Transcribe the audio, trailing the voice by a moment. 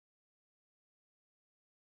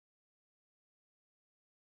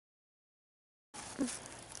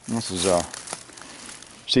This is a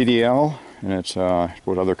CDL, and it's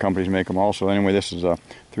what other companies make them also. Anyway, this is a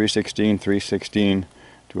 316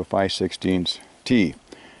 to a 5/16 T.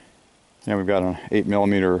 And we've got an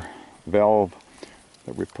 8mm valve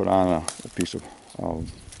that we put on a piece of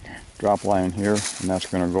drop line here, and that's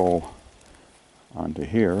going to go onto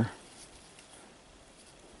here.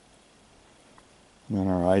 And then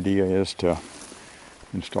our idea is to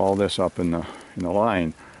install this up in the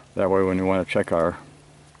line. That way, when we want to check our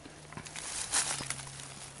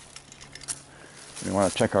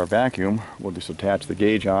vacuum, we'll just attach the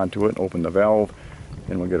gauge onto it, open the valve,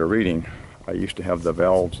 and we'll get a reading. I used to have the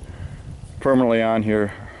valves permanently on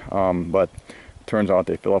here, but it turns out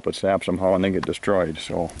they fill up with sap somehow and they get destroyed.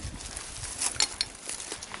 So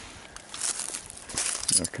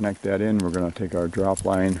connect that in. We're going to take our drop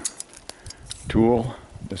line tool.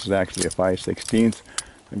 This is actually a 5/16.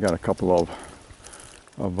 I've got a couple of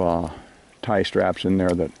tie straps in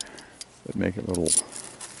there that make it a little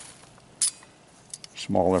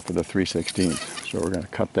smaller for the 3/16. So we're going to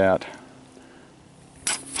cut that.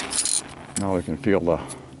 Now we can feel the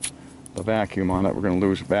vacuum on it. We're going to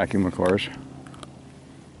lose vacuum, of course.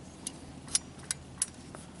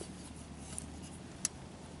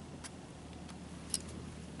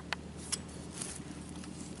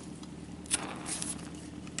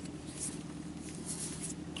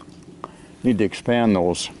 Need to expand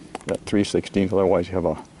that 3/16, otherwise you have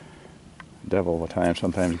a devil of a time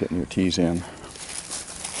sometimes getting your T's in.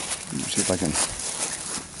 Let me see if I can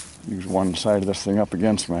use one side of this thing up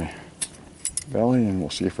against my belly, and we'll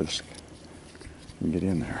see if this can get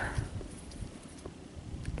in there.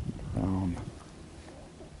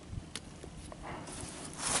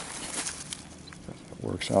 It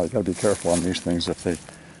works out. You got to be careful on these things. If they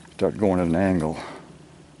start going at an angle,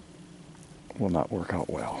 it will not work out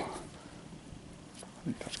well. I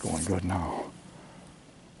think that's going good now.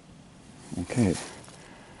 Okay.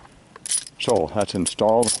 So that's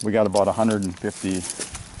installed. We got about 150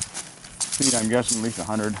 feet, I'm guessing at least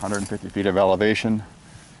 150 feet of elevation.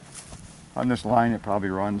 On this line it probably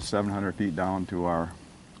runs 700 feet down to our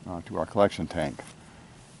collection tank.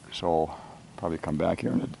 So probably come back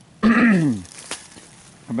here in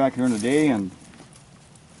a day and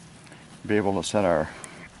be able to set our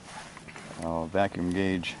vacuum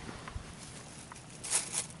gauge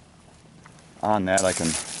on that. I can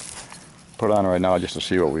put on right now just to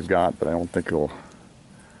see what we've got, but I don't think we'll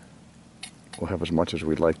have as much as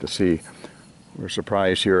we'd like to see. We're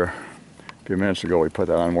surprised here a few minutes ago we put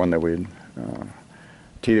that on one that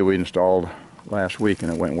T that we installed last week,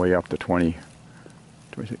 and it went way up to 20,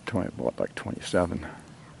 about like 27. Let's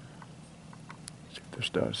see what this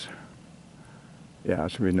does. Yeah,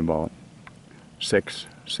 it's reading about 6,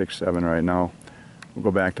 7 right now. We'll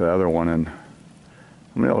go back to the other one, and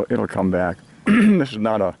I mean, it'll come back. This is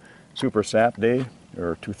not a super sap day.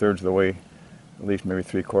 We're 2/3 of the way, at least maybe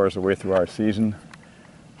 3/4 of the way through our season.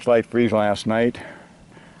 Slight freeze last night,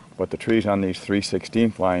 but the trees on these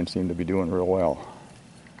 3/16 lines seem to be doing real well.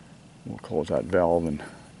 We'll close that valve and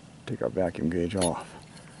take our vacuum gauge off,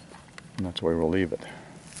 and that's the way we'll leave it.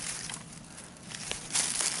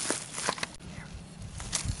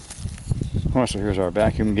 Well, so here's our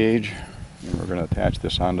vacuum gauge, and we're going to attach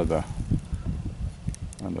this onto the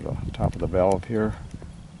top of the valve here.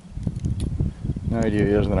 The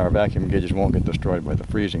idea is that our vacuum gauges won't get destroyed by the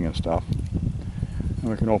freezing and stuff. And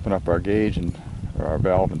we can open up our gauge or our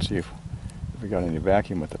valve and see if we got any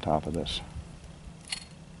vacuum at the top of this.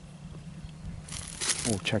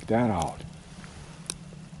 Oh, check that out.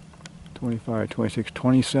 25, 26,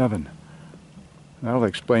 27. That'll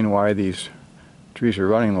explain why these trees are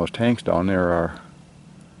running. Those tanks down there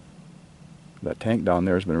that tank down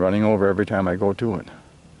there has been running over every time I go to it.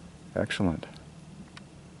 Excellent.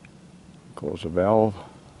 Close the valve.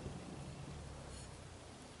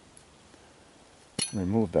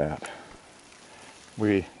 Remove that.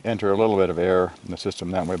 We enter a little bit of air in the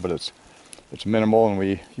system that way, but it's minimal, and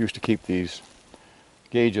we used to keep these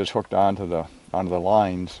gauges hooked onto the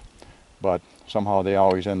lines, but somehow they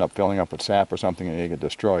always end up filling up with sap or something and they get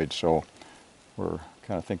destroyed. So we're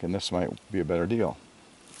kind of thinking this might be a better deal.